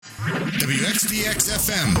WXDX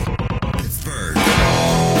FM, Pittsburgh.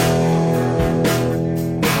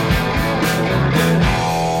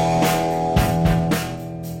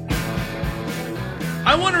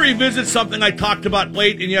 I want to revisit something I talked about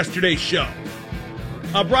late in yesterday's show.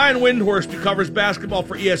 Brian Windhorst, who covers basketball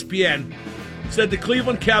for ESPN, said the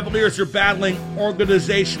Cleveland Cavaliers are battling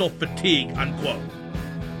organizational fatigue, unquote.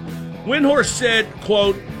 Windhorst said,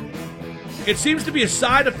 quote, "It seems to be a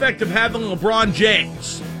side effect of having LeBron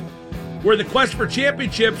James, where the quest for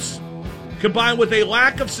championships, combined with a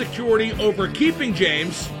lack of security over keeping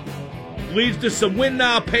James, leads to some win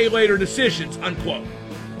now, pay later decisions," unquote.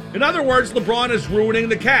 In other words, LeBron is ruining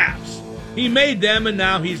the Cavs. He made them, and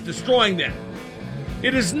now he's destroying them.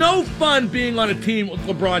 It is no fun being on a team with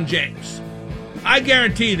LeBron James. I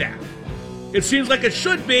guarantee that. It seems like it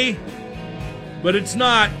should be, but it's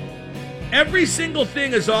not. Every single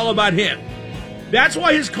thing is all about him. That's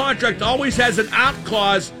why his contract always has an out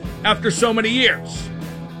clause after so many years.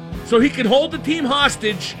 So he can hold the team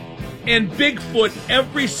hostage and Bigfoot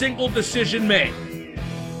every single decision made.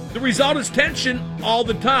 The result is tension all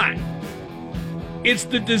the time. It's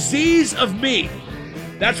the disease of me.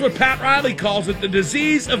 That's what Pat Riley calls it, the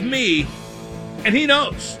disease of me. And he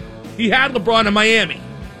knows. He had LeBron in Miami.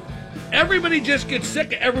 Everybody just gets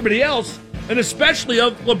sick of everybody else, and especially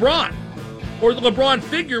of LeBron, or the LeBron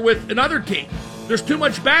figure with another team. There's too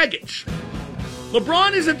much baggage.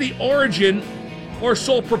 LeBron isn't the origin or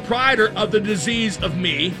sole proprietor of the disease of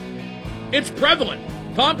me. It's prevalent.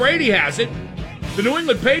 Tom Brady has it. The New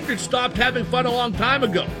England Patriots stopped having fun a long time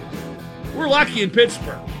ago. We're lucky in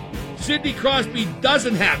Pittsburgh. Sidney Crosby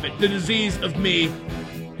doesn't have it, the disease of me,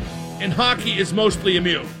 and hockey is mostly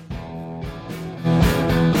immune.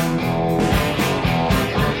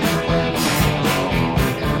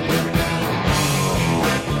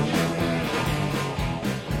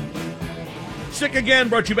 Sick Again,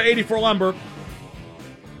 brought to you by 84 Lumber.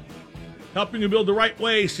 Helping you build the right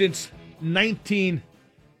way since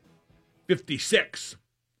 1956.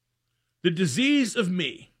 The disease of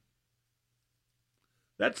me.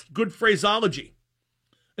 That's good phraseology.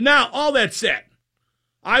 And now, all that said,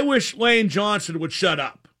 I wish Lane Johnson would shut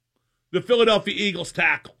up. The Philadelphia Eagles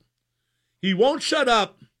tackle. He won't shut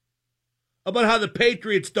up about how the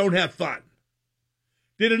Patriots don't have fun.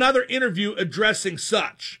 Did another interview addressing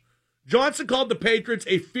such. Johnson called the Patriots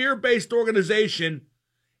a fear-based organization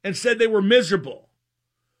and said they were miserable.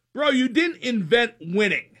 Bro, you didn't invent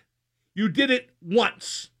winning. You did it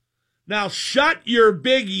once. Now shut your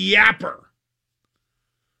big yapper.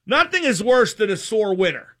 Nothing is worse than a sore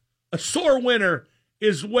winner. A sore winner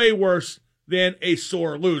is way worse than a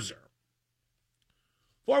sore loser.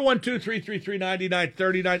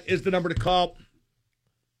 412-333-9939 is the number to call.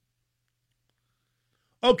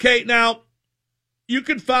 Okay, now, you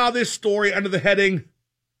can file this story under the heading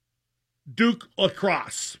Duke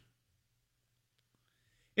Lacrosse.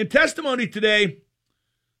 In testimony today,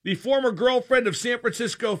 the former girlfriend of San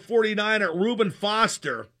Francisco 49er Reuben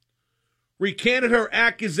Foster recanted her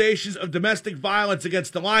accusations of domestic violence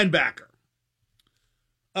against the linebacker.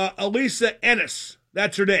 Elisa Ennis,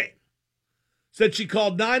 that's her name, said she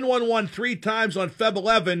called 911 3 times on Feb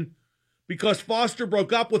 11 because Foster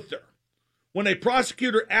broke up with her. When a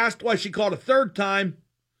prosecutor asked why she called a third time,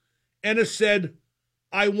 Ennis said,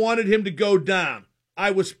 "I wanted him to go down.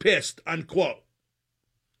 I was pissed," unquote.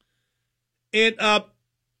 And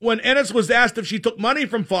when Ennis was asked if she took money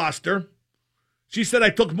from Foster, she said, "I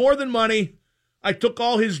took more than money. I took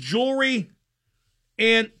all his jewelry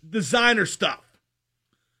and designer stuff."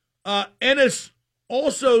 Ennis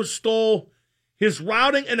also stole his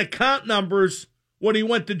routing and account numbers when he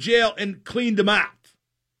went to jail and cleaned them out.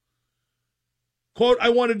 Quote, "I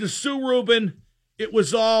wanted to sue Reuben. It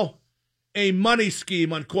was all a money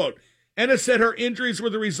scheme," unquote. Ennis said her injuries were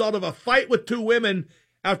the result of a fight with 2 women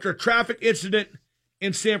after a traffic incident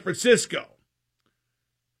in San Francisco.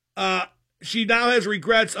 She now has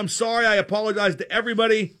regrets. "I'm sorry. I apologize to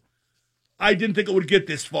everybody. I didn't think it would get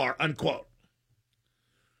this far," unquote.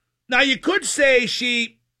 Now, you could say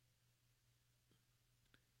she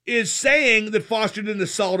is saying that Foster didn't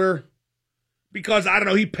assault her because, I don't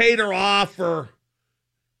know, he paid her off or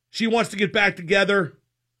she wants to get back together.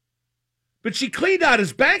 But she cleaned out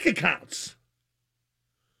his bank accounts.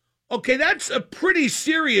 Okay, that's a pretty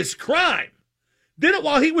serious crime. Did it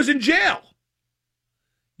while he was in jail.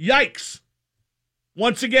 Yikes.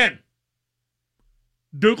 Once again,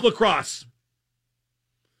 Duke Lacrosse.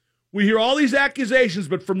 We hear all these accusations,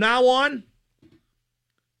 but from now on,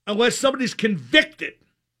 unless somebody's convicted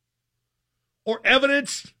or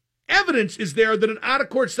evidence is there that an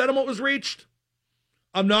out-of-court settlement was reached,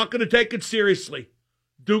 I'm not going to take it seriously.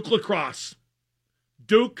 Duke Lacrosse.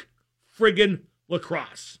 Duke friggin'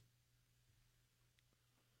 lacrosse.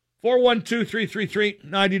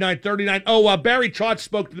 412-333-9939. Oh, Barry Trotz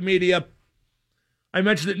spoke to the media. I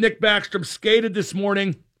mentioned that Nick Backstrom skated this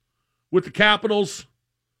morning with the Capitals,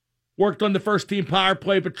 worked on the first-team power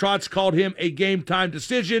play, but Trotz called him a game-time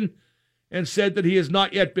decision and said that he has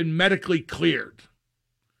not yet been medically cleared.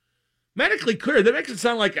 Medically cleared? That makes it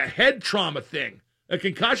sound like a head trauma thing, a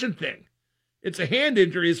concussion thing. It's a hand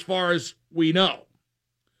injury as far as we know.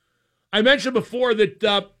 I mentioned before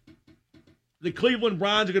that the Cleveland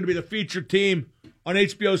Browns are going to be the featured team on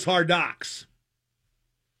HBO's Hard Knocks.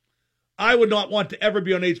 I would not want to ever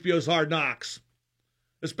be on HBO's Hard Knocks,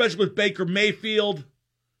 especially with Baker Mayfield,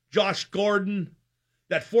 Josh Gordon,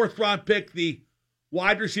 that fourth-round pick, the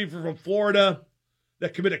wide receiver from Florida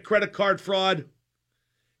that committed credit card fraud.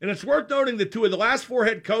 And it's worth noting that 2 of the last 4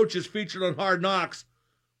 head coaches featured on Hard Knocks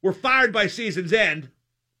were fired by season's end,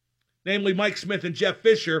 namely Mike Smith and Jeff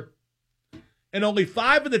Fisher, and only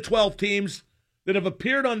 5 of the 12 teams that have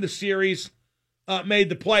appeared on the series made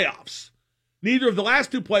the playoffs. Neither of the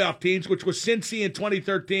last 2 playoff teams, which was Cincy in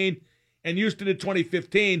 2013 and Houston in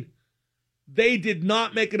 2015, they did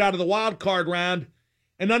not make it out of the wild card round,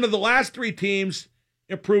 and none of the last 3 teams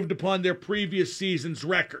improved upon their previous season's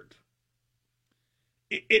record.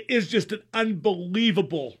 It is just an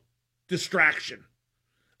unbelievable distraction.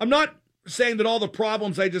 I'm not saying that all the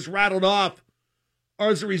problems I just rattled off are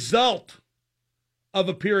as a result of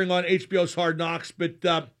appearing on HBO's Hard Knocks, but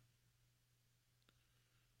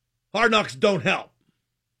Hard Knocks don't help.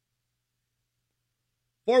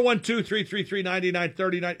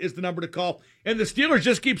 412-333-9939 is the number to call. And the Steelers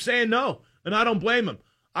just keep saying no, and I don't blame them.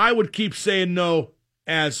 I would keep saying no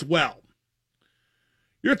as well.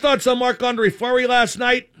 Your thoughts on Marc-Andre Fleury last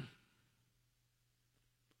night?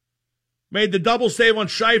 Made the double save on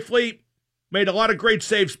Scheifele. Made a lot of great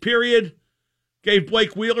saves, period. Gave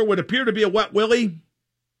Blake Wheeler what appeared to be a wet willy.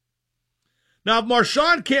 Now, if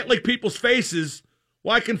Marchand can't lick people's faces,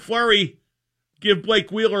 why can Fleury give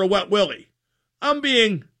Blake Wheeler a wet willy? I'm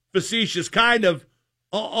being facetious, kind of,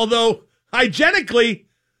 although hygienically,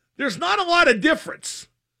 there's not a lot of difference.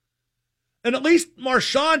 And at least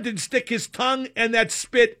Marchand didn't stick his tongue and that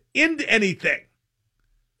spit into anything.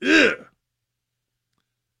 Ugh.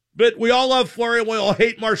 But we all love Fleury, we all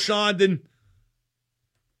hate Marchand, and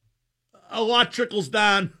a lot trickles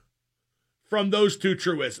down from those 2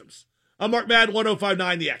 truisms. I'm Mark Madden,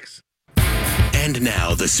 105.9 The X. And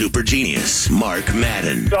now the super genius, Mark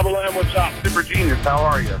Madden. Double M, what's up? Super genius, how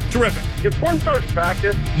are you? Terrific. If porn stars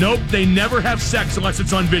practice? Nope, they never have sex unless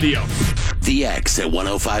it's on video. The X at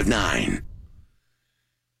 105.9.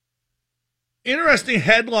 Interesting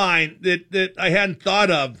headline that I hadn't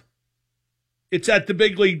thought of. It's at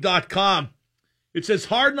thebigleague.com. It says,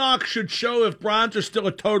 Hard Knocks should show if Browns are still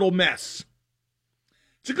a total mess.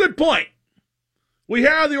 It's a good point. We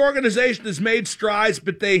hear how the organization has made strides,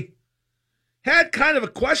 but they had kind of a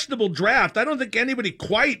questionable draft. I don't think anybody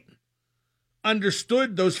quite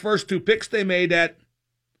understood those first 2 picks they made at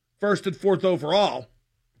 1st and 4th overall.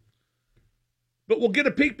 But we'll get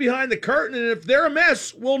a peek behind the curtain, and if they're a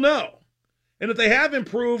mess, we'll know. And if they have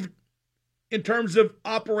improved in terms of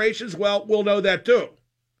operations, well, we'll know that too.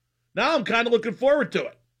 Now I'm kind of looking forward to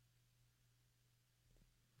it.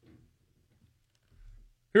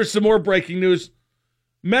 Here's some more breaking news.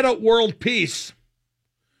 Meta World Peace.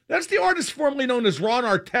 That's the artist formerly known as Ron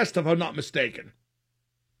Artest, if I'm not mistaken.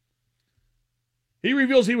 He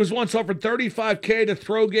reveals he was once offered $35K to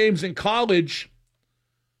throw games in college.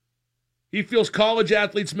 He feels college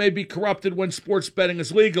athletes may be corrupted when sports betting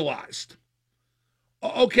is legalized.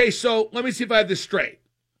 Okay, so let me see if I have this straight.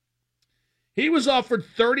 He was offered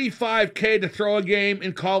 $35K to throw a game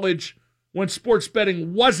in college when sports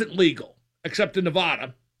betting wasn't legal, except in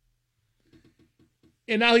Nevada.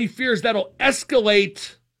 And now he fears that'll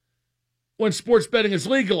escalate when sports betting is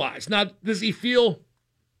legalized. Now, does he feel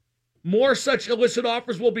more such illicit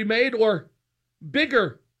offers will be made or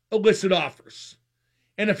bigger illicit offers?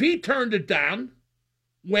 And if he turned it down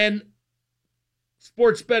when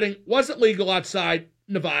sports betting wasn't legal outside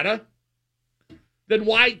Nevada, then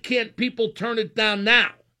why can't people turn it down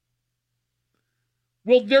now?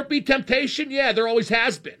 Will there be temptation? Yeah, there always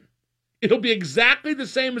has been. It'll be exactly the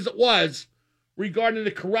same as it was regarding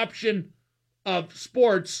the corruption of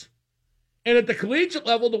sports. And at the collegiate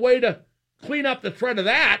level, the way to clean up the threat of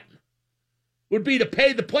that would be to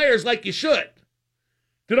pay the players like you should.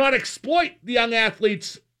 Do not exploit the young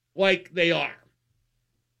athletes like they are.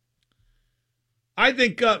 I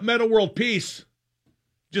think Meta World Peace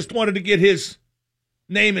just wanted to get his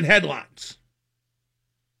name in headlines.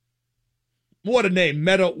 What a name,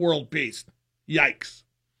 Meta World Peace. Yikes.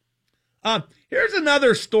 Here's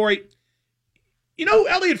another story. You know who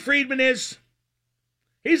Elliot Friedman is?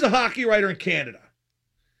 He's a hockey writer in Canada.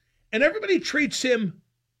 And everybody treats him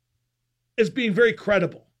as being very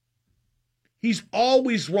credible. He's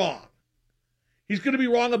always wrong. He's going to be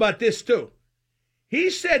wrong about this, too. He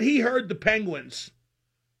said he heard the Penguins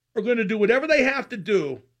are going to do whatever they have to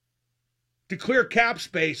do to clear cap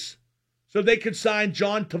space so they can sign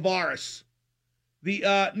John Tavares,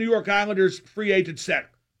 the New York Islanders free agent center.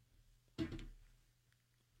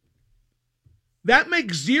 That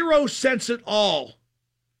makes zero sense at all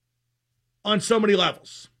on so many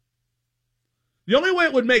levels. The only way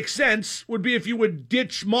it would make sense would be if you would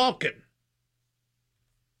ditch Malkin.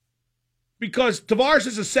 Because Tavares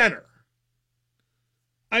is a center.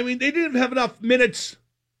 I mean, they didn't have enough minutes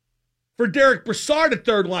for Derek Brassard at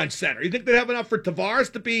third-line center. You think they'd have enough for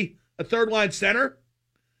Tavares to be a third-line center?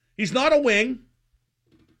 He's not a wing.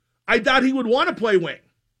 I doubt he would want to play wing.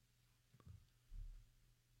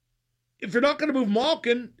 If you're not going to move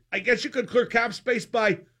Malkin, I guess you could clear cap space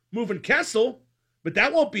by moving Kessel, but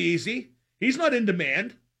that won't be easy. He's not in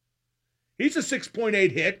demand. He's a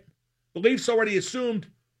 6.8 hit. The Leafs already assumed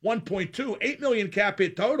 1.2, $8 million cap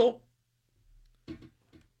hit total.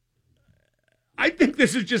 I think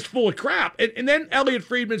this is just full of crap. And then Elliot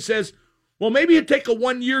Friedman says, well, maybe you'd take a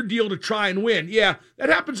one-year deal to try and win. Yeah, that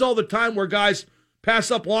happens all the time where guys pass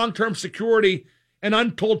up long-term security and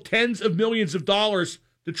untold tens of millions of dollars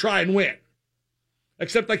to try and win.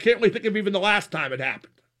 Except I can't really think of even the last time it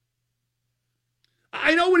happened.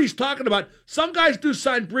 I know what he's talking about. Some guys do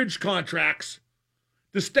sign bridge contracts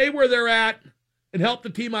to stay where they're at and help the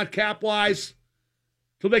team out cap-wise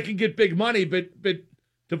so they can get big money, but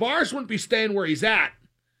Tavares wouldn't be staying where he's at.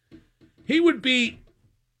 He would be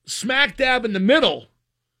smack dab in the middle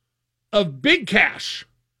of big cash,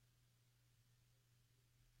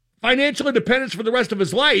 financial independence for the rest of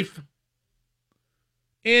his life,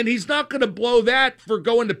 and he's not going to blow that for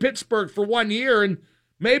going to Pittsburgh for 1 year, and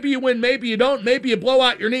maybe you win, maybe you don't, maybe you blow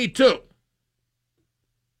out your knee too.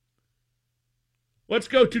 Let's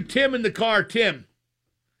go to Tim in the car. Tim,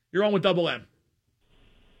 you're on with Double M.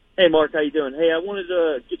 Hey, Mark, how you doing? Hey, I wanted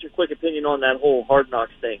to get your quick opinion on that whole Hard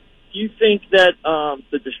Knocks thing. Do you think that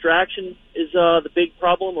the distraction is the big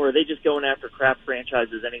problem, or are they just going after crap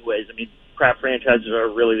franchises anyways? I mean, crap franchises are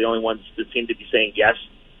really the only ones that seem to be saying yes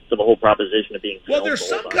to the whole proposition of being filmed. Well, there's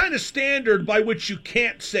some kind of standard by which you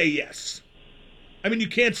can't say yes. I mean, you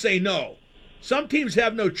can't say no. Some teams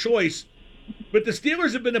have no choice, but the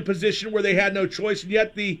Steelers have been in a position where they had no choice, and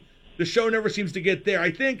yet the show never seems to get there.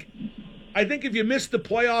 I think if you miss the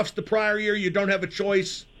playoffs the prior year, you don't have a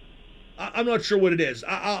choice. I'm not sure what it is.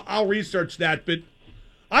 I'll research that, but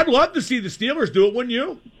I'd love to see the Steelers do it, wouldn't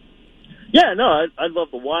you? Yeah, no, I'd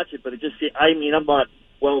love to watch it, but I'm not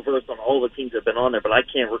well-versed on all the teams that have been on there, but I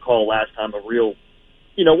can't recall last time a real,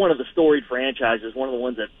 one of the storied franchises, one of the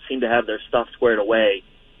ones that seem to have their stuff squared away,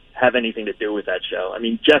 have anything to do with that show. I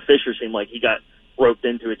mean, Jeff Fisher seemed like he got roped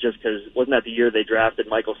into it just because, wasn't that the year they drafted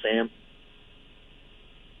Michael Sam?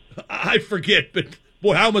 I forget, but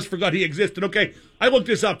boy, I almost forgot he existed. Okay, I looked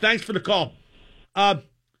this up. Thanks for the call.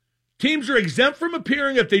 Teams are exempt from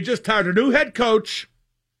appearing if they just hired a new head coach,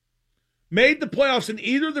 made the playoffs in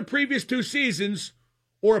either of the previous 2 seasons,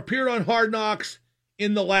 or appeared on Hard Knocks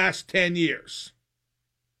in the last 10 years.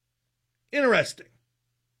 Interesting.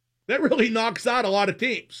 That really knocks out a lot of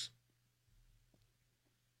teams.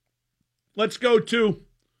 Let's go to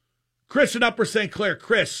Chris in Upper St. Clair.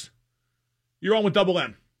 Chris, you're on with Double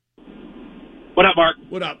M. What up, Mark?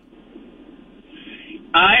 What up?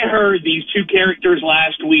 I heard these 2 characters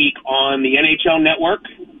last week on the NHL Network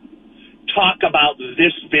talk about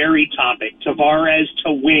this very topic, Tavares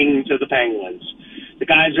to wing to the Penguins. The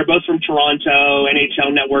guys are both from Toronto,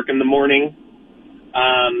 NHL Network in the morning.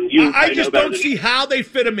 I just don't see how they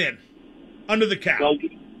fit him in under the cap. Well,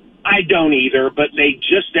 I don't either, but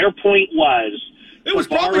their point was... It was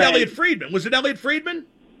probably Elliot Friedman. Was it Elliot Friedman?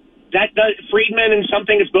 Friedman and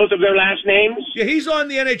something is both of their last names? Yeah, he's on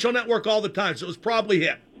the NHL Network all the time, so it was probably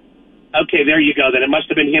him. Okay, there you go. Then it must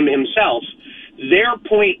have been him himself. Their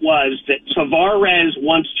point was that Tavares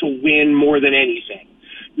wants to win more than anything.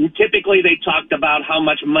 Typically, they talked about how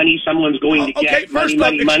much money someone's going to get. Okay, first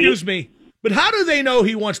up, excuse me, but how do they know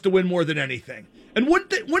he wants to win more than anything? And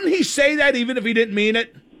wouldn't he say that even if he didn't mean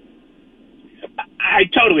it? I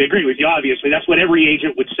totally agree with you, obviously. That's what every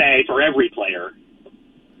agent would say for every player.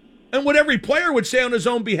 And what every player would say on his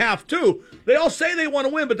own behalf, too. They all say they want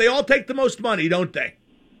to win, but they all take the most money, don't they?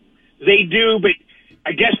 They do, but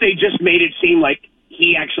I guess they just made it seem like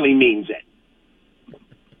he actually means it.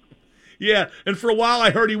 Yeah, and for a while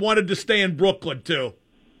I heard he wanted to stay in Brooklyn, too.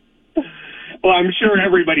 Well, I'm sure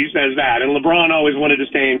everybody says that, and LeBron always wanted to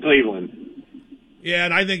stay in Cleveland. Yeah,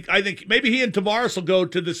 and I think maybe he and Tavares will go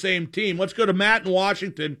to the same team. Let's go to Matt in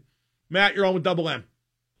Washington. Matt, you're on with Double M.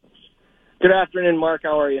 Good afternoon, Mark.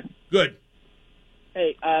 How are you? Good.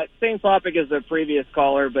 Hey, same topic as the previous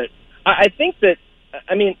caller, but I think that,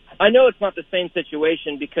 I mean, I know it's not the same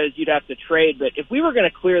situation because you'd have to trade, but if we were going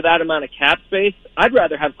to clear that amount of cap space, I'd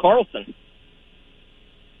rather have Carlson.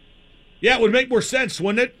 Yeah, it would make more sense,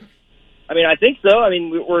 wouldn't it? I mean, I think so. I mean,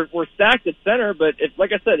 we're stacked at center, but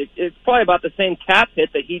like I said, it's probably about the same cap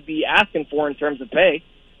hit that he'd be asking for in terms of pay.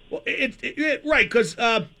 Well, right, because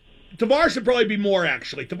Tavares would probably be more,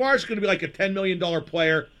 actually. Tavares is going to be like a $10 million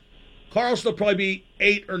player. Carlson will probably be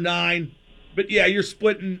 8 or 9. But, yeah, you're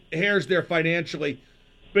splitting hairs there financially.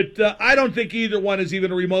 But I don't think either one is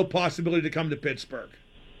even a remote possibility to come to Pittsburgh.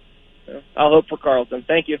 I'll hope for Carlson.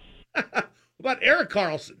 Thank you. What about Erik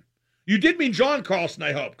Karlsson? You did mean John Carlson,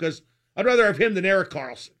 I hope, because I'd rather have him than Erik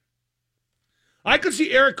Karlsson. I could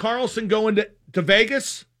see Erik Karlsson going to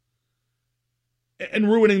Vegas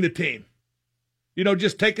and ruining the team. You know,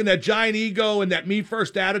 just taking that giant ego and that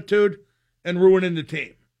me-first attitude and ruining the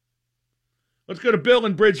team. Let's go to Bill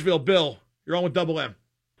in Bridgeville. Bill, you're on with Double M.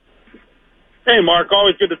 Hey, Mark.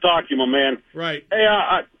 Always good to talk to you, my man. Right. Hey,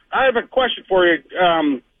 I have a question for you.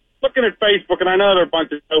 Looking at Facebook, and I know there are a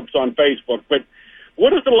bunch of dopes on Facebook, but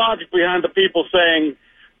what is the logic behind the people saying,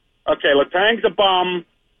 okay, Letang's a bum,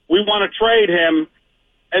 we want to trade him,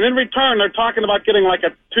 and in return they're talking about getting like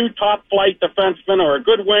a 2 top-flight defenseman or a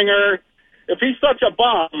good winger. If he's such a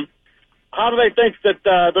bum, how do they think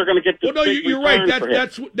that they're going to get this? Well, no, big you're right.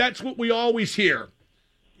 return That's what we always hear.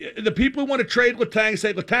 The people who want to trade Letang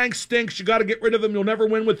say, Letang stinks, you got to get rid of him, you'll never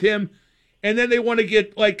win with him. And then they want to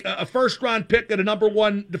get like a first-round pick and a number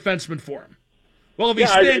 1 defenseman for him. Well, if he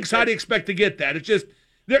stinks, how do you expect to get that? It's just,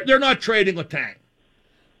 they're not trading Letang.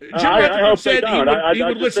 Jim Rutherford said he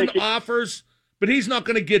would listen to offers, but he's not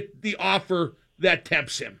going to get the offer that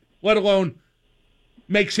tempts him, let alone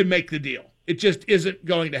makes him make the deal. It just isn't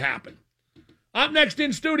going to happen. Up next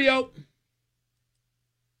in studio,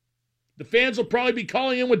 the fans will probably be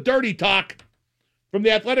calling in with dirty talk. From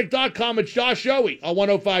theathletic.com, it's Josh Yohe on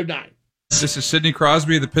 105.9. This is Sidney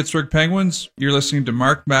Crosby of the Pittsburgh Penguins. You're listening to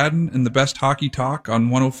Mark Madden and the best hockey talk on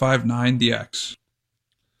 105.9 The X.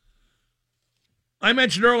 I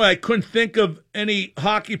mentioned earlier I couldn't think of any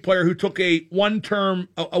hockey player who took a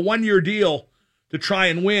one-year deal to try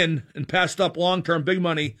and win and passed up long-term big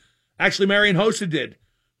money. Actually, Marian Hossa did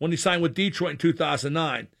when he signed with Detroit in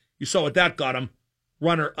 2009. You saw what that got him,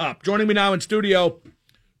 runner-up. Joining me now in studio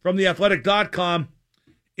from theathletic.com,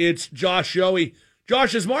 it's Josh Yohe.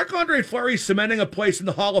 Josh, is Marc-Andre Fleury cementing a place in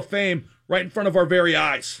the Hall of Fame right in front of our very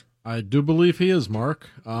eyes? I do believe he is, Mark.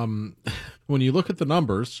 When you look at the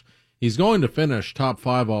numbers, he's going to finish top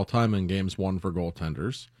 5 all-time in games won for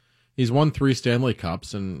goaltenders. He's won 3 Stanley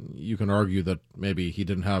Cups, and you can argue that maybe he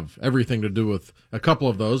didn't have everything to do with a couple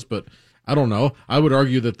of those, but I don't know. I would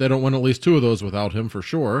argue that they don't win at least 2 of those without him for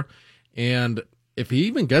sure. And if he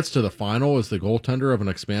even gets to the final as the goaltender of an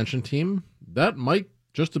expansion team, that might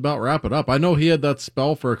just about wrap it up. I know he had that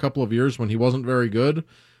spell for a couple of years when he wasn't very good,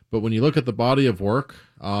 but when you look at the body of work,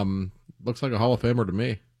 looks like a Hall of Famer to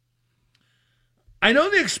me. I know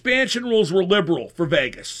the expansion rules were liberal for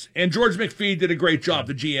Vegas, and George McPhee did a great job,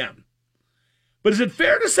 the GM. But is it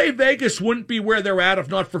fair to say Vegas wouldn't be where they're at if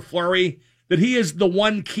not for Fleury, that he is the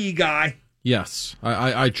one key guy? Yes,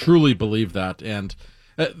 I truly believe that, and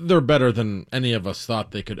they're better than any of us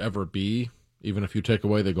thought they could ever be, even if you take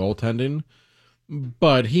away the goaltending.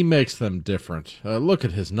 But he makes them different. Look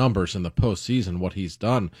at his numbers in the postseason, what he's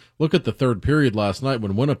done. Look at the third period last night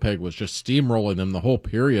when Winnipeg was just steamrolling them the whole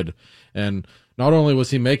period. And not only was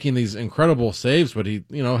he making these incredible saves, but he,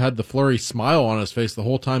 had the Fleury smile on his face the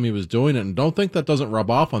whole time he was doing it. And don't think that doesn't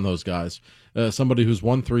rub off on those guys. Somebody who's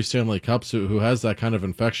won 3 Stanley Cups, who has that kind of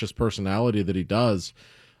infectious personality that he does.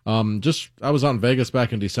 I was out in Vegas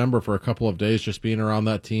back in December for a couple of days just being around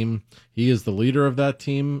that team. He is the leader of that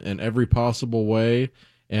team in every possible way,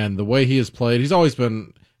 and the way he has played, he's always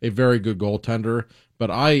been a very good goaltender, but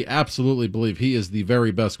I absolutely believe he is the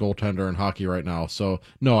very best goaltender in hockey right now. So,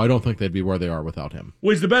 no, I don't think they'd be where they are without him. Well,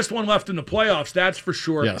 he's the best one left in the playoffs, that's for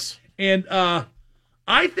sure. Yes. And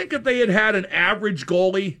I think if they had an average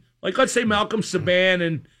goalie, like let's say Malcolm Subban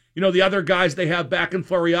and the other guys they have backing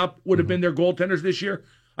Fleury up would have been their goaltenders this year,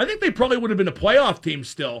 I think they probably would have been a playoff team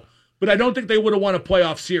still, but I don't think they would have won a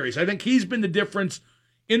playoff series. I think he's been the difference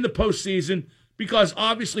in the postseason because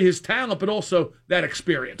obviously his talent, but also that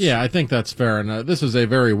experience. Yeah, I think that's fair. And this is a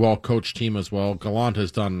very well-coached team as well. Gallant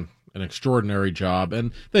has done an extraordinary job,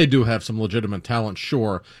 and they do have some legitimate talent,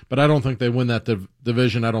 sure, but I don't think they win that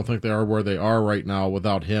division. I don't think they are where they are right now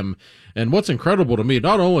without him. And what's incredible to me,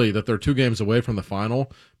 not only that they're 2 games away from the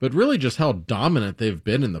final, but really just how dominant they've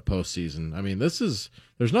been in the postseason. I mean, there's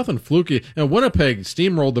nothing fluky. And Winnipeg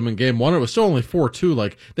steamrolled them in game 1. It was still only 4-2.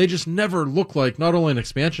 Like, they just never look like not only an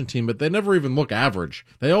expansion team, but they never even look average.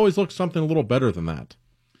 They always look something a little better than that.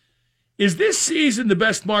 Is this season the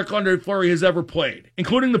best Marc-Andre Fleury has ever played,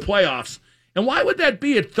 including the playoffs? And why would that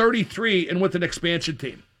be at 33 and with an expansion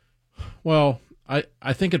team? Well,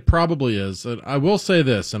 I think it probably is. And I will say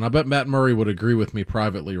this, and I bet Matt Murray would agree with me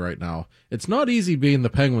privately right now. It's not easy being the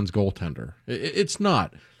Penguins goaltender. It's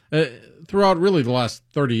not. Throughout really the last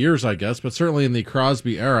 30 years, I guess, but certainly in the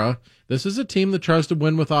Crosby era, this is a team that tries to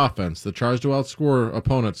win with offense, that tries to outscore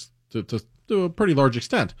opponents to a pretty large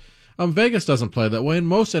extent. Vegas doesn't play that way, and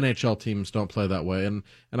most NHL teams don't play that way. And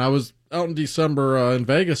I was out in December in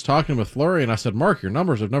Vegas talking with Fleury, and I said, Mark, your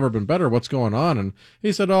numbers have never been better. What's going on? And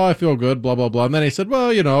he said, I feel good, blah, blah, blah. And then he said, well,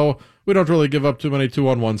 we don't really give up too many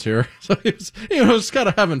 2-on-1s here. So he was kind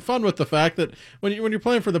of having fun with the fact that when you're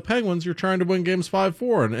playing for the Penguins, you're trying to win games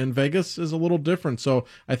 5-4, and Vegas is a little different. So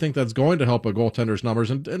I think that's going to help a goaltender's numbers.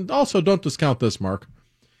 And also, don't discount this, Mark.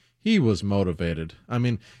 He was motivated. I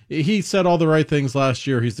mean, he said all the right things last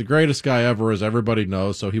year. He's the greatest guy ever, as everybody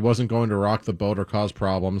knows, so he wasn't going to rock the boat or cause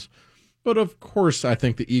problems. But, of course, I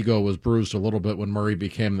think the ego was bruised a little bit when Murray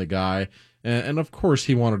became the guy. And of course,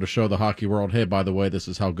 he wanted to show the hockey world, hey, by the way, this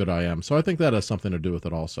is how good I am. So I think that has something to do with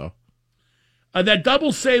it also. That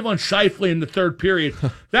double save on Scheifele in the third period,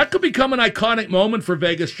 that could become an iconic moment for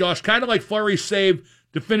Vegas, Josh, kind of like Fleury's save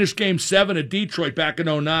to finish Game 7 at Detroit back in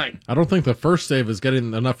 2009. I don't think the first save is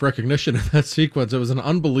getting enough recognition in that sequence. It was an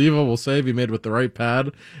unbelievable save he made with the right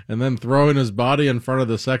pad, and then throwing his body in front of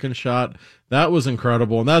the second shot. That was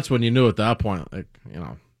incredible, and that's when you knew at that point,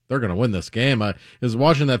 they're going to win this game. I was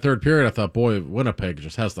watching that third period, I thought, boy, Winnipeg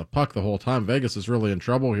just has the puck the whole time. Vegas is really in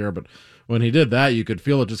trouble here, but when he did that, you could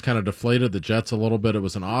feel it just kind of deflated the Jets a little bit. It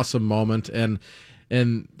was an awesome moment, and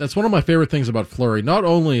that's one of my favorite things about Fleury. Not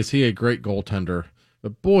only is he a great goaltender,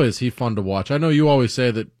 but boy, is he fun to watch. I know you always say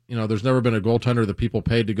that, there's never been a goaltender that people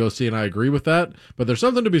paid to go see, and I agree with that. But there's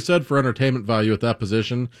something to be said for entertainment value at that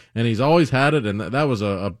position, and he's always had it, and that was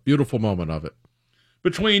a beautiful moment of it.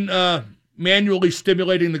 Between manually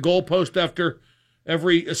stimulating the goalpost after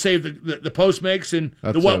every save the post makes, and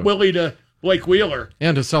the Wet Willie to Blake Wheeler.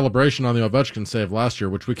 And his celebration on the Ovechkin save last year,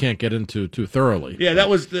 which we can't get into too thoroughly. Yeah, that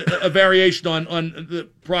was a variation on the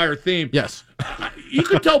prior theme. Yes. You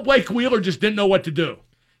could tell Blake Wheeler just didn't know what to do.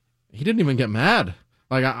 He didn't even get mad.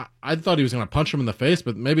 Like, I thought he was going to punch him in the face,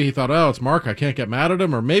 but maybe he thought, it's Mark, I can't get mad at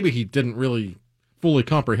him, or maybe he didn't really fully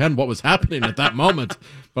comprehend what was happening at that moment.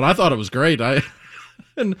 But I thought it was great.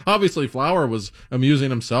 And obviously Flower was amusing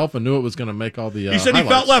himself and knew it was going to make all the He said highlights. He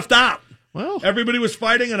felt left out. Well, everybody was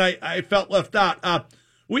fighting, and I felt left out.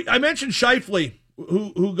 I mentioned Scheifele,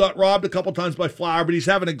 who got robbed a couple times by Flower, but he's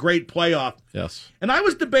having a great playoff. Yes. And I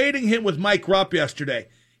was debating him with Mike Rupp yesterday.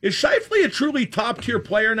 Is Scheifele a truly top-tier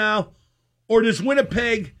player now, or does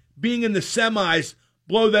Winnipeg, being in the semis,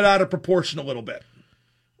 blow that out of proportion a little bit?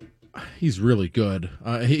 He's really good.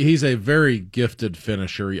 He's a very gifted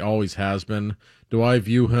finisher. He always has been. Do I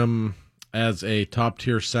view him as a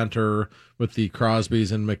top-tier center with the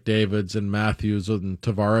Crosbys and McDavids and Matthews and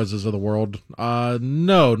Tavareses of the world?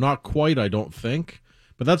 No, not quite, I don't think.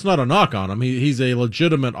 But that's not a knock on him. He's a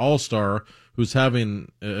legitimate all-star who's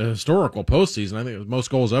having a historical postseason. I think it was most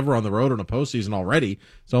goals ever on the road in a postseason already.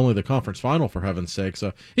 It's only the conference final, for heaven's sake.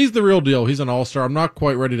 So he's the real deal. He's an all-star. I'm not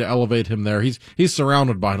quite ready to elevate him there. He's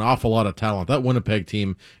surrounded by an awful lot of talent. That Winnipeg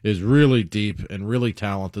team is really deep and really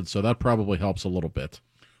talented, so that probably helps a little bit.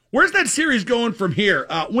 Where's that series going from here?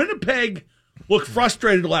 Winnipeg looked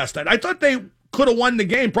frustrated last night. I thought they could have won the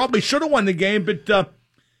game, probably should have won the game, but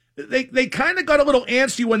they kind of got a little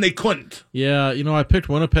antsy when they couldn't. Yeah, I picked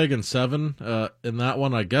Winnipeg in 7 in that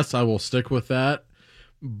one. I guess I will stick with that.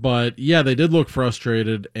 But, yeah, they did look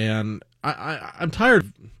frustrated, and I'm tired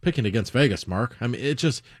of picking against Vegas, Mark. I mean, it's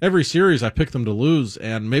just every series I pick them to lose,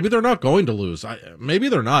 and maybe they're not going to lose. Maybe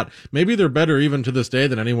they're not. Maybe they're better even to this day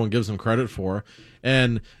than anyone gives them credit for.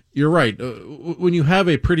 And you're right. When you have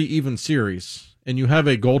a pretty even series and you have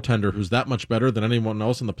a goaltender who's that much better than anyone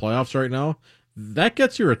else in the playoffs right now, that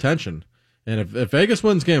gets your attention. And if Vegas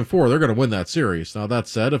wins Game 4, they're going to win that series. Now, that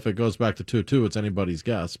said, if it goes back to 2-2, it's anybody's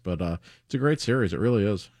guess. But it's a great series. It really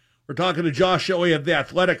is. We're talking to Josh Yohe of The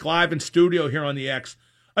Athletic live in studio here on the X.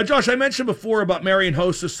 Josh, I mentioned before about Marian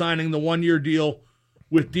Hossa signing the one-year deal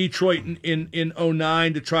with Detroit in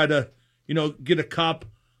 2009 to try to, get a cup.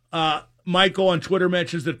 Michael on Twitter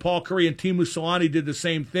mentions that Paul Curry and Teemu Selanne did the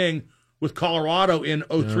same thing with Colorado in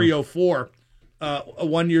 03-04, a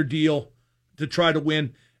one-year deal to try to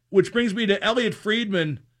win. Which brings me to Elliot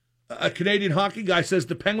Friedman, a Canadian hockey guy, says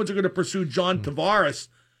the Penguins are going to pursue John Tavares.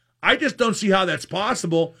 I just don't see how that's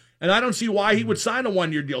possible, and I don't see why he would sign a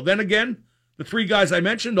one-year deal. Then again, the three guys I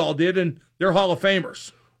mentioned all did, and they're Hall of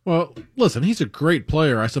Famers. Well, listen, he's a great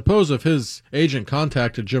player. I suppose if his agent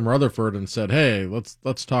contacted Jim Rutherford and said, hey,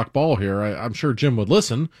 let's talk ball here, I'm sure Jim would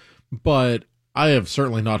listen, but I have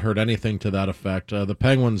certainly not heard anything to that effect. The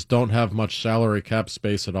Penguins don't have much salary cap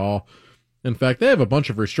space at all. In fact, they have a bunch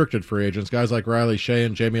of restricted free agents, guys like Riley Shea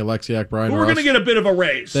and Jamie Alexiak, Brian Ross. We're going to get a bit of a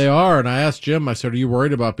raise. They are, and I asked Jim, I said, are you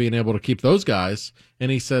worried about being able to keep those guys? And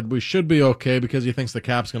he said, we should be okay because he thinks the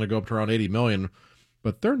cap's going to go up to around $80 million.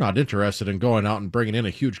 But they're not interested in going out and bringing in a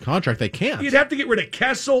huge contract. They can't. You'd have to get rid of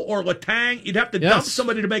Kessel or Letang. You'd have to dump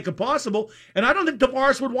somebody to make it possible. And I don't think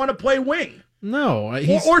Tavares would want to play wing. No.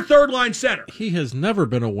 Or third-line center. He has never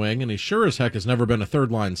been a wing, and he sure as heck has never been a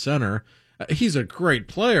third-line center. He's a great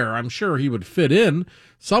player. I'm sure he would fit in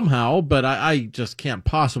somehow, but I just can't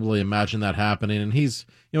possibly imagine that happening. And he's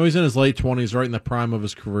in his late 20s, right in the prime of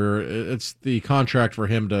his career. It's the contract for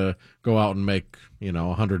him to go out and make,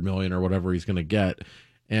 $100 million or whatever he's going to get.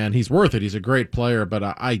 And he's worth it. He's a great player, but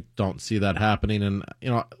I don't see that happening. And,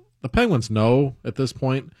 the Penguins know at this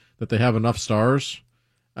point that they have enough stars.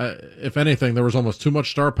 If anything, there was almost too much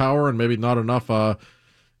star power and maybe not enough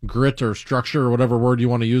grit or structure or whatever word you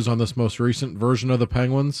want to use on this most recent version of the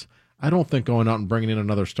Penguins. I don't think going out and bringing in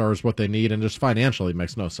another star is what they need, and just financially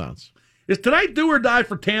makes no sense. Is tonight do or die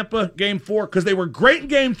for Tampa, Game 4? Because they were great in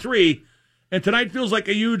Game 3, and tonight feels like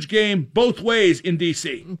a huge game both ways in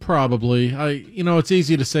D.C. Probably. It's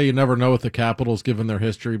easy to say you never know with the Capitals given their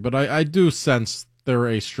history, but I do sense they're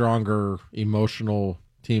a stronger emotional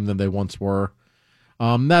team than they once were.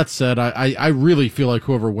 That said, I really feel like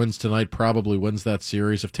whoever wins tonight probably wins that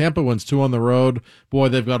series. If Tampa wins 2 on the road, boy,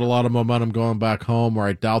 they've got a lot of momentum going back home, where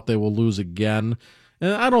I doubt they will lose again.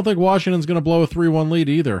 And I don't think Washington's going to blow a 3-1 lead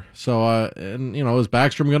either. So, is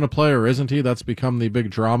Backstrom going to play or isn't he? That's become the big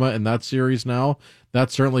drama in that series now. That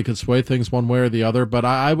certainly could sway things one way or the other. But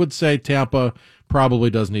I would say Tampa probably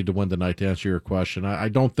does need to win tonight, to answer your question. I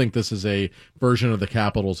don't think this is a version of the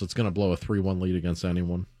Capitals that's going to blow a 3-1 lead against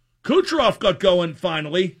anyone. Kucherov got going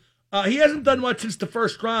finally. He hasn't done much since the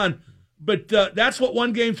first round, but that's what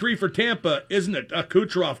won Game 3 for Tampa, isn't it?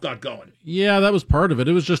 Kucherov got going. Yeah, that was part of it.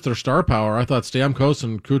 It was just their star power. I thought Stamkos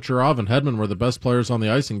and Kucherov and Hedman were the best players on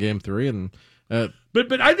the ice in Game 3.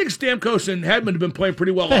 But I think Stamkos and Hedman have been playing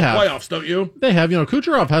pretty well in playoffs, don't you? They have.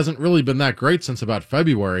 Kucherov hasn't really been that great since about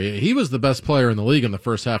February. He was the best player in the league in the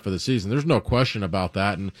first half of the season. There's no question about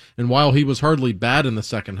that. And while he was hardly bad in the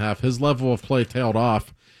second half, his level of play tailed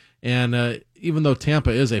off. And even though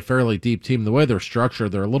Tampa is a fairly deep team, the way they're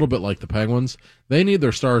structured, they're a little bit like the Penguins. They need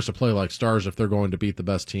their stars to play like stars if they're going to beat the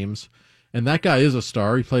best teams. And that guy is a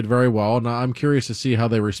star. He played very well, and I'm curious to see how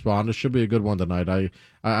they respond. It should be a good one tonight.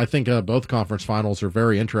 I think both conference finals are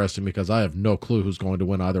very interesting because I have no clue who's going to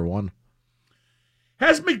win either one.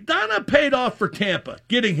 Has McDonough paid off for Tampa,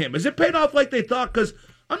 getting him? Has it paid off like they thought? Because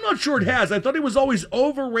I'm not sure it has. I thought he was always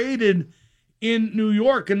overrated in New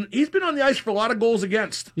York, and he's been on the ice for a lot of goals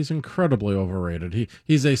against. He's incredibly overrated.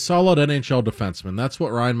 He's a solid NHL defenseman. That's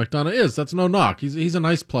what Ryan McDonough is. That's no knock. He's a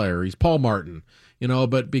nice player. He's Paul Martin,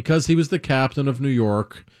 but because he was the captain of New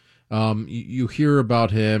York, you hear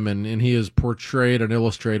about him, and he is portrayed and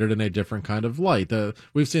illustrated in a different kind of light.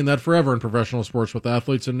 We've seen that forever in professional sports with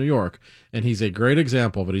athletes in New York, and he's a great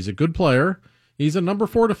example of it. He's a good player. He's a number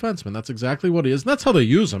 4 defenseman. That's exactly what he is. And that's how they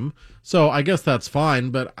use him. So I guess that's fine.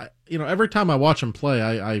 But, every time I watch him play,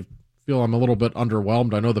 I feel I'm a little bit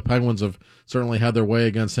underwhelmed. I know the Penguins have certainly had their way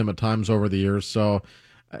against him at times over the years. So,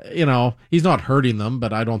 he's not hurting them,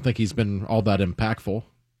 but I don't think he's been all that impactful.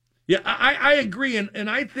 Yeah, I agree. And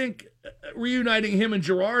I think reuniting him and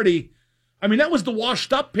Girardi, that was the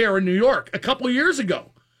washed up pair in New York a couple of years ago.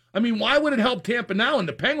 Why would it help Tampa now? And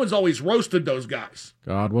the Penguins always roasted those guys.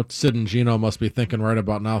 God, what Sid and Gino must be thinking right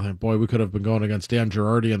about now. Boy, we could have been going against Dan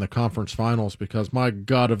Girardi in the conference finals because, my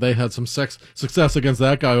God, have they had some success against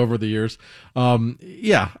that guy over the years.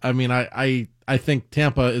 I think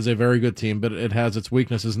Tampa is a very good team, but it has its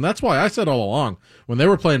weaknesses. And that's why I said all along, when they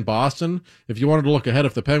were playing Boston, if you wanted to look ahead,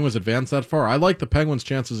 if the Penguins advanced that far, I like the Penguins'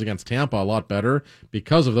 chances against Tampa a lot better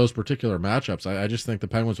because of those particular matchups. I just think the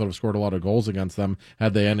Penguins would have scored a lot of goals against them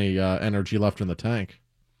had they any energy left in the tank.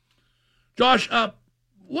 Josh,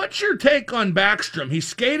 what's your take on Backstrom? He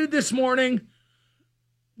skated this morning,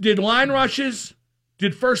 did line rushes,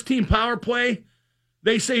 did first-team power play.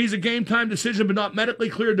 They say he's a game-time decision but not medically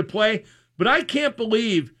cleared to play. But I can't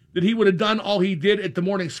believe that he would have done all he did at the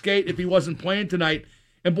morning skate if he wasn't playing tonight.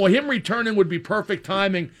 And boy, him returning would be perfect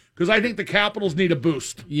timing because I think the Capitals need a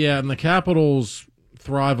boost. Yeah, and the Capitals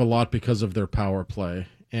thrive a lot because of their power play.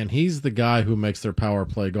 And he's the guy who makes their power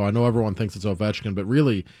play go. I know everyone thinks it's Ovechkin, but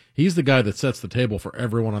really, he's the guy that sets the table for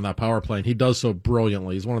everyone on that power play, and he does so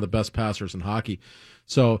brilliantly. He's one of the best passers in hockey.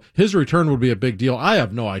 So his return would be a big deal. I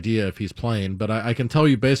have no idea if he's playing, but I can tell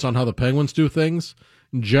you based on how the Penguins do things,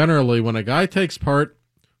 generally when a guy takes part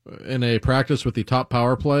in a practice with the top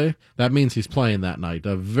power play, that means he's playing that night.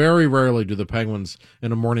 Very rarely do the Penguins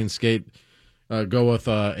in a morning skate go with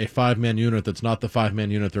a five-man unit that's not the five-man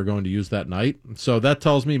unit they're going to use that night. So that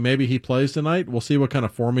tells me maybe he plays tonight. We'll see what kind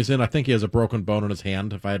of form he's in. I think he has a broken bone in his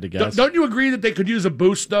hand, if I had to guess. Don't you agree that they could use a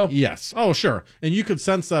boost, though? Yes. Oh, sure. And you could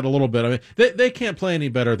sense that a little bit. I mean, they can't play any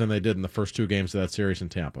better than they did in the first two games of that series in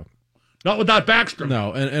Tampa. Not without Backstrom.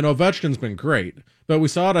 No, and Ovechkin's been great. But we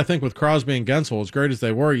saw it, I think, with Crosby and Gensel. As great as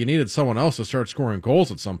they were, you needed someone else to start scoring goals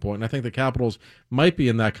at some point. And I think the Capitals might be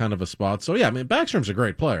in that kind of a spot. So, yeah, I mean, Backstrom's a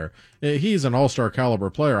great player. He's an all-star caliber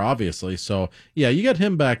player, obviously. So, yeah, you get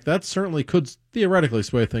him back. That certainly could theoretically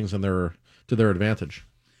sway things to their advantage.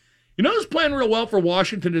 You know who's playing real well for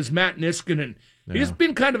Washington is Matt Niskanen. Yeah. He's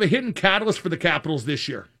been kind of a hidden catalyst for the Capitals this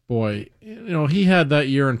year. Boy, he had that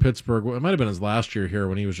year in Pittsburgh. It might have been his last year here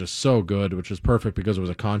when he was just so good, which is perfect because it was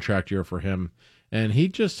a contract year for him. And he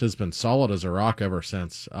just has been solid as a rock ever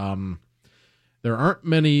since. There aren't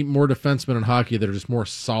many more defensemen in hockey that are just more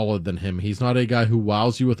solid than him. He's not a guy who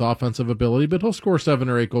wows you with offensive ability, but he'll score 7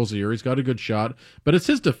 or 8 goals a year. He's got a good shot. But it's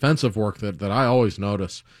his defensive work that I always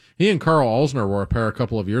notice. He and Carl Alsner were a pair a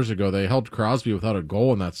couple of years ago. They held Crosby without a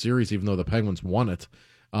goal in that series, even though the Penguins won it.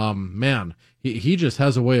 Man, he just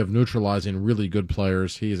has a way of neutralizing really good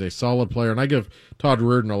players. He's a solid player, and I give Todd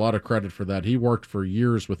Reirden a lot of credit for that. He worked for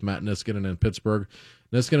years with Matt Niskanen in Pittsburgh.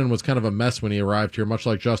 Niskanen was kind of a mess when he arrived here, much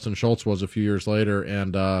like Justin Schultz was a few years later,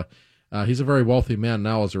 and he's a very wealthy man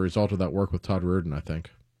now as a result of that work with Todd Reirden, I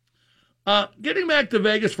think. Getting back to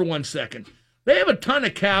Vegas for 1 second, they have a ton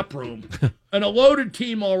of cap room and a loaded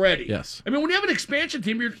team already. Yes. I mean, when you have an expansion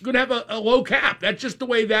team, you're going to have a low cap. That's just the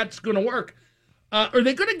way that's going to work. Are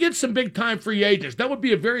they going to get some big-time free agents? That would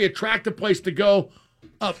be a very attractive place to go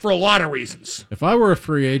for a lot of reasons. If I were a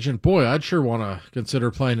free agent, boy, I'd sure want to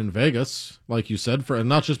consider playing in Vegas, like you said, and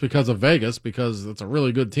not just because of Vegas, because it's a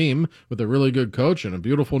really good team with a really good coach and a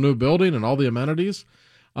beautiful new building and all the amenities.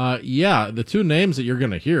 Yeah, the two names that you're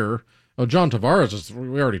going to hear, John Tavares,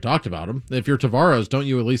 we already talked about him. If you're Tavares, don't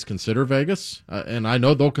you at least consider Vegas? And I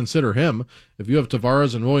know they'll consider him. If you have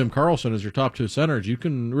Tavares and William Karlsson as your top two centers, you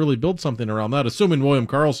can really build something around that, assuming William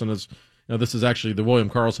Karlsson is, this is actually the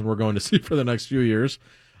William Karlsson we're going to see for the next few years.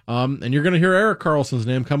 And you're going to hear Erik Karlsson's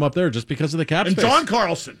name come up there just because of the cap space. And John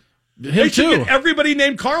Karlsson. They should get everybody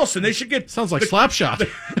named Karlsson. They should get... Sounds like Slapshot.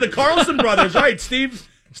 The Karlsson brothers, right,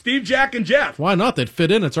 Steve, Jack, and Jeff. Why not? They'd fit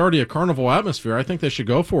in. It's already a carnival atmosphere. I think they should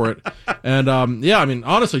go for it. And, yeah, I mean,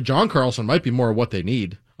 honestly, John Karlsson might be more of what they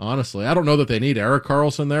need, honestly. I don't know that they need Erik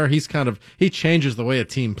Karlsson there. He changes the way a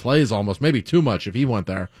team plays almost, maybe too much if he went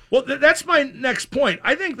there. Well, that's my next point.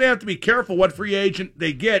 I think they have to be careful what free agent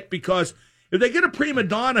they get because if they get a prima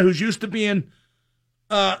donna who's used to being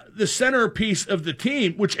the centerpiece of the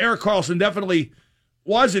team, which Erik Karlsson definitely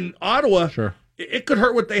was in Ottawa, sure, it could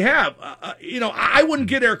hurt what they have. I wouldn't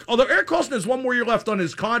get Erik. Although Erik Karlsson has one more year left on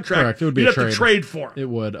his contract, correct. It would be you'd have to trade for him. It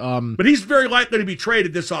would. But he's very likely to be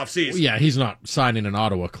traded this offseason. Yeah, he's not signing in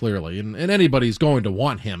Ottawa, clearly. And anybody's going to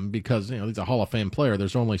want him because, he's a Hall of Fame player.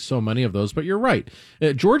 There's only so many of those. But you're right.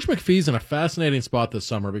 George McPhee's in a fascinating spot this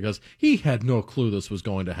summer because he had no clue this was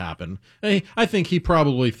going to happen. I think he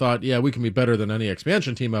probably thought, yeah, we can be better than any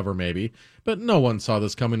expansion team ever, maybe. But no one saw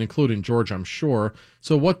this coming, including George, I'm sure.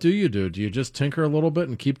 So what do? Do you just tinker a little bit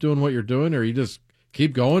and keep doing what you're doing, or you just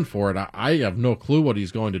keep going for it? I have no clue what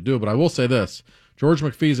he's going to do, but I will say this. George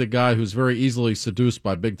McPhee's a guy who's very easily seduced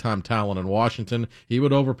by big-time talent in Washington. He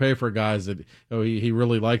would overpay for guys that he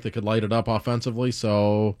really liked that could light it up offensively,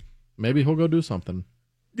 so maybe he'll go do something.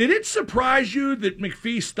 Did it surprise you that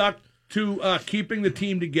McPhee stuck to keeping the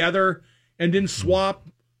team together and didn't swap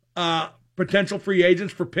potential free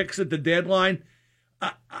agents for picks at the deadline?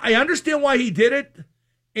 I understand why he did it,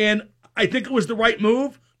 and I think it was the right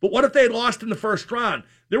move, but what if they had lost in the first round?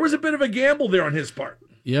 There was a bit of a gamble there on his part.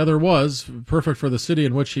 Yeah, there was. Perfect for the city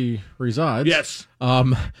in which he resides. Yes.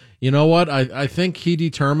 You know what? I think he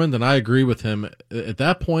determined, and I agree with him, at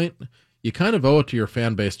that point, you kind of owe it to your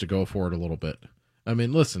fan base to go for it a little bit. I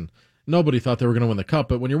mean, listen, nobody thought they were going to win the Cup,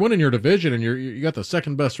 but when you're winning your division and you got the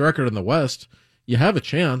second best record in the West, you have a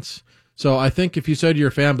chance. So I think if you say to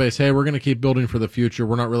your fan base, hey, we're going to keep building for the future,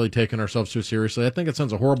 we're not really taking ourselves too seriously, I think it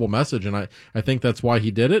sends a horrible message, and I think that's why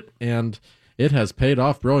he did it, and it has paid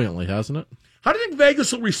off brilliantly, hasn't it? How do you think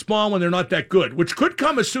Vegas will respond when they're not that good, which could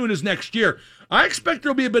come as soon as next year? I expect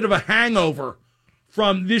there'll be a bit of a hangover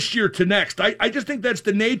from this year to next. I just think that's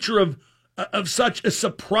the nature of such a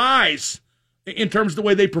surprise in terms of the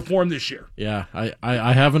way they perform this year. Yeah,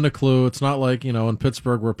 I haven't a clue. It's not like, in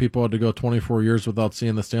Pittsburgh where people had to go 24 years without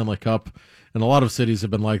seeing the Stanley Cup. And a lot of cities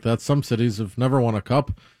have been like that. Some cities have never won a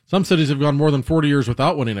cup. Some cities have gone more than 40 years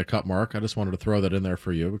without winning a cup, Mark. I just wanted to throw that in there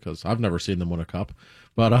for you because I've never seen them win a cup.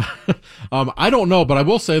 But I don't know, but I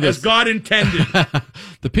will say this. As God intended.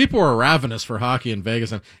 The people are ravenous for hockey in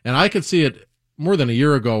Vegas, and I could see it more than a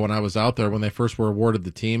year ago when I was out there when they first were awarded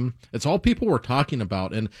the team. It's all people were talking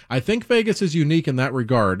about, and I think Vegas is unique in that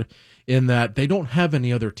regard in that they don't have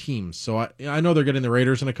any other teams. So I know they're getting the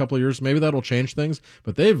Raiders in a couple of years. Maybe that'll change things,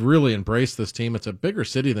 but they've really embraced this team. It's a bigger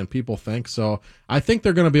city than people think, so I think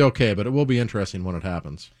they're going to be okay, but it will be interesting when it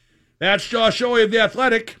happens. That's Josh Oye of The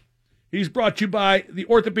Athletic. He's brought to you by the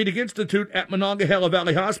Orthopedic Institute at Monongahela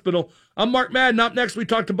Valley Hospital. I'm Mark Madden. Up next, we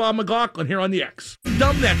talk to Bob McLaughlin here on The X.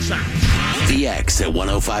 Dumb that sound. The X at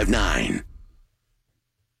 105.9.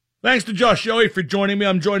 Thanks to Josh Oye for joining me.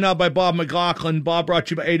 I'm joined now by Bob McLaughlin. Bob, brought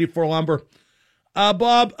to you by 84 Lumber.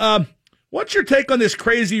 Bob, what's your take on this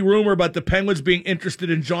crazy rumor about the Penguins being interested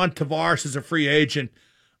in John Tavares as a free agent?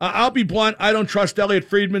 I'll be blunt. I don't trust Elliot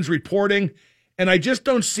Friedman's reporting, and I just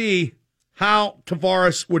don't see how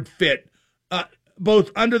Tavares would fit,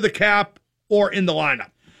 both under the cap or in the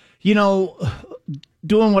lineup.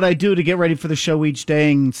 Doing what I do to get ready for the show each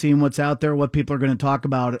day and seeing what's out there, what people are going to talk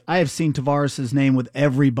about, I have seen Tavares' name with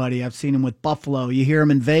everybody. I've seen him with Buffalo. You hear him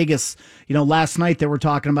in Vegas. Last night they were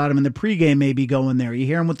talking about him in the pregame maybe going there. You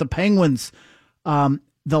hear him with the Penguins. One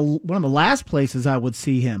of the last places I would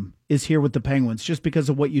see him is here with the Penguins, just because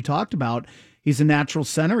of what you talked about. He's a natural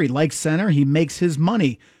center. He likes center. He makes his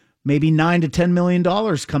money. Maybe $9 to $10 million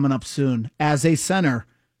coming up soon as a center.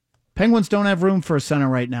 Penguins don't have room for a center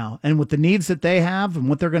right now. And with the needs that they have and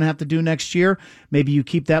what they're going to have to do next year, maybe you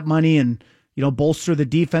keep that money and, bolster the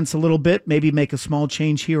defense a little bit, maybe make a small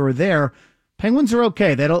change here or there. Penguins are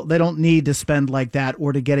okay. They don't need to spend like that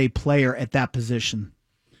or to get a player at that position.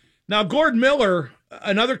 Now, Gord Miller,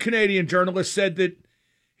 another Canadian journalist, said that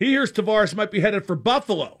he hears Tavares might be headed for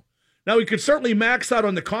Buffalo. Now, he could certainly max out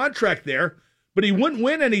on the contract there, but he wouldn't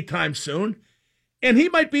win anytime soon. And he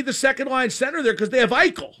might be the second-line center there because they have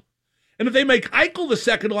Eichel. And if they make Eichel the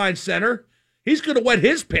second-line center, he's going to wet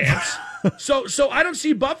his pants. So I don't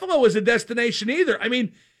see Buffalo as a destination either. I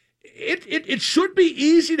mean, it should be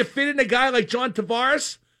easy to fit in a guy like John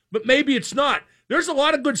Tavares, but maybe it's not. There's a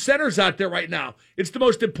lot of good centers out there right now. It's the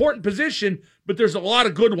most important position, but there's a lot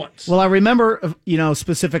of good ones. Well, I remember,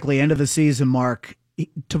 specifically end of the season, Mark,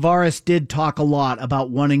 Tavares did talk a lot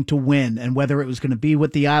about wanting to win and whether it was going to be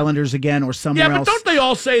with the Islanders again or somewhere else. Yeah, but don't they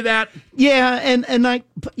all say that? Yeah, and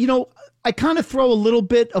I kind of throw a little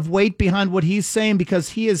bit of weight behind what he's saying because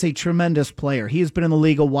he is a tremendous player. He has been in the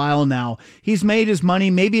league a while now. He's made his money.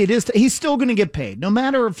 Maybe he's still going to get paid. No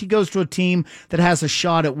matter if he goes to a team that has a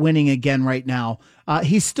shot at winning again right now,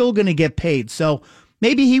 he's still going to get paid. So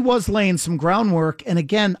maybe he was laying some groundwork. And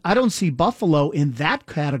again, I don't see Buffalo in that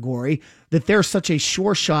category, that they're such a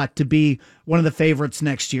sure shot to be one of the favorites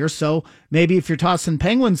next year. So maybe if you're tossing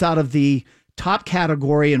Penguins out of the top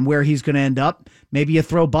category and where he's going to end up, maybe you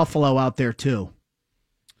throw Buffalo out there too.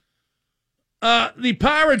 The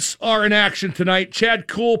Pirates are in action tonight. Chad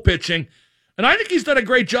Kuhl pitching. And I think he's done a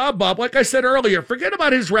great job, Bob. Like I said earlier, forget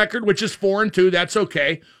about his record, which is 4-2. That's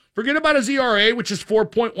okay. Forget about his ERA, which is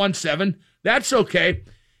 4.17. That's okay.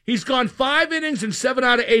 He's gone 5 innings and 7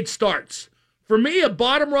 out of 8 starts. For me, a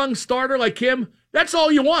bottom-rung starter like him, that's all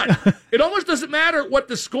you want. It almost doesn't matter what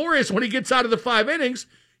the score is when he gets out of the 5 innings.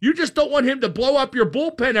 You just don't want him to blow up your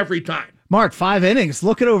bullpen every time. Mark, 5 innings.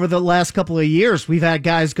 Look at over the last couple of years. We've had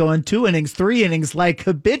guys going 2 innings, 3 innings, like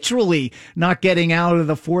habitually not getting out of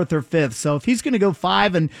the 4th or 5th. So if he's going to go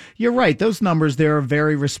 5, and you're right, those numbers there are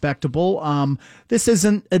very respectable. This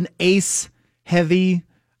isn't an ace-heavy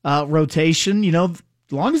rotation. As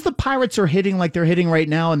long as the Pirates are hitting like they're hitting right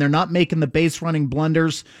now and they're not making the base-running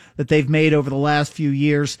blunders that they've made over the last few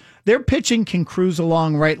years, their pitching can cruise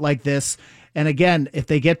along right like this. And again, if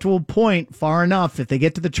they get to a point far enough, if they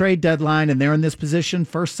get to the trade deadline and they're in this position,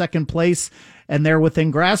 first, second place, and they're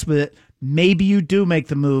within grasp of it, maybe you do make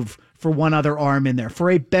the move for one other arm in there,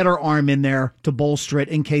 for a better arm in there to bolster it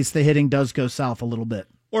in case the hitting does go south a little bit.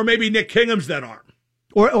 Or maybe Nick Kingham's that arm.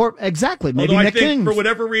 Or exactly, maybe Although Nick I think King. For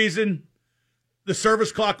whatever reason, the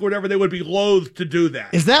service clock or whatever, they would be loath to do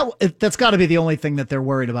that. That's got to be the only thing that they're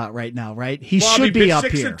worried about right now, right? He well, should be up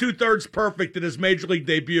 6 here. 2/3 perfect in his major league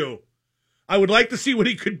debut. I would like to see what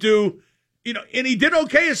he could do, and he did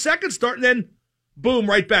okay his second start, and then boom,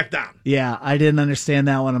 right back down. Yeah, I didn't understand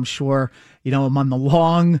that one. I'm sure, among the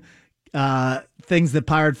long things that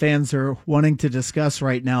Pirate fans are wanting to discuss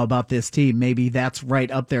right now about this team, maybe that's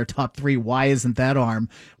right up there, top 3. Why isn't that arm?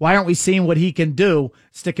 Why aren't we seeing what he can do,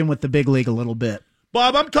 sticking with the big league a little bit?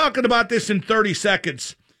 Bob, I'm talking about this in 30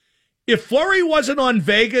 seconds. If Fleury wasn't on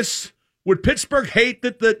Vegas, would Pittsburgh hate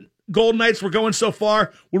that the Golden Knights were going so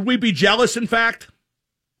far? Would we be jealous, in fact?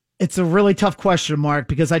 It's a really tough question, Mark,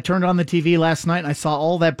 because I turned on the TV last night and I saw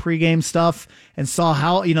all that pregame stuff and saw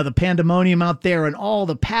how, the pandemonium out there and all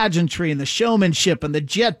the pageantry and the showmanship and the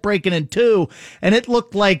jet breaking in two. And it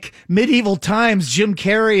looked like medieval times, Jim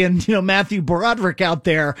Carrey and, Matthew Broderick out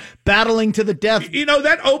there battling to the death.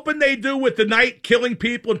 That open they do with the knight killing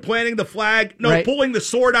people and planting the flag, right. Pulling the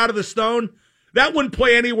sword out of the stone, that wouldn't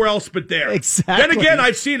play anywhere else but there. Exactly. Then again,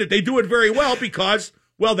 I've seen it. They do it very well because...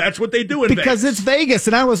 Well, that's what they do in Vegas. Because it's Vegas,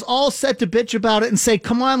 and I was all set to bitch about it and say,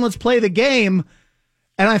 come on, let's play the game,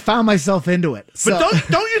 and I found myself into it. But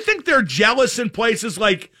don't you think they're jealous in places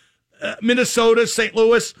like Minnesota, St.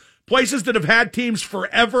 Louis, places that have had teams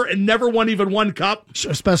forever and never won even one cup?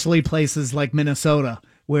 Especially places like Minnesota,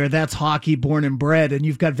 where that's hockey born and bred, and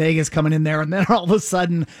you've got Vegas coming in there, and then all of a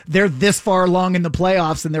sudden they're this far along in the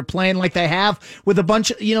playoffs, and they're playing like they have with a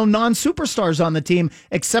bunch of non-superstars on the team,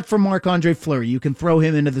 except for Marc-Andre Fleury. You can throw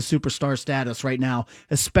him into the superstar status right now,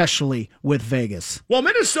 especially with Vegas. Well,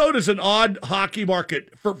 Minnesota's an odd hockey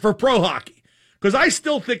market for pro hockey, because I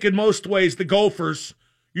still think in most ways the Gophers,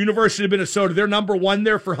 University of Minnesota, they're number one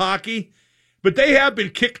there for hockey, but they have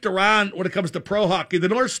been kicked around when it comes to pro hockey. The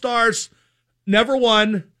North Stars never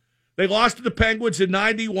won. They lost to the Penguins in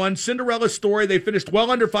 91. Cinderella story. They finished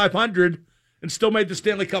well under 500 and still made the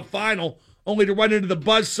Stanley Cup final, only to run into the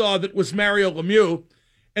buzzsaw that was Mario Lemieux.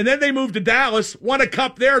 And then they moved to Dallas, won a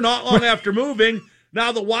cup there not long after moving.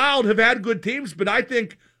 Now the Wild have had good teams, but I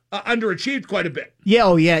think underachieved quite a bit.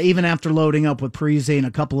 Yeah, even after loading up with Parise and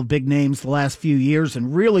a couple of big names the last few years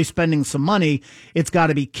and really spending some money, it's got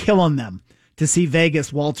to be killing them to see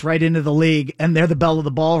Vegas waltz right into the league, and they're the belle of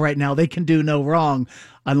the ball right now. They can do no wrong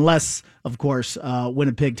unless, of course,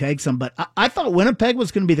 Winnipeg takes them. But I thought Winnipeg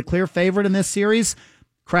was going to be the clear favorite in this series.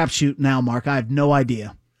 Crapshoot now, Mark. I have no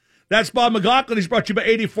idea. That's Bob McLaughlin. He's brought to you by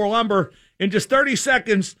 84 Lumber. In just 30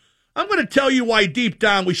 seconds, I'm going to tell you why deep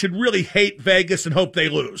down we should really hate Vegas and hope they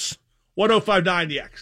lose. 105.9 The X.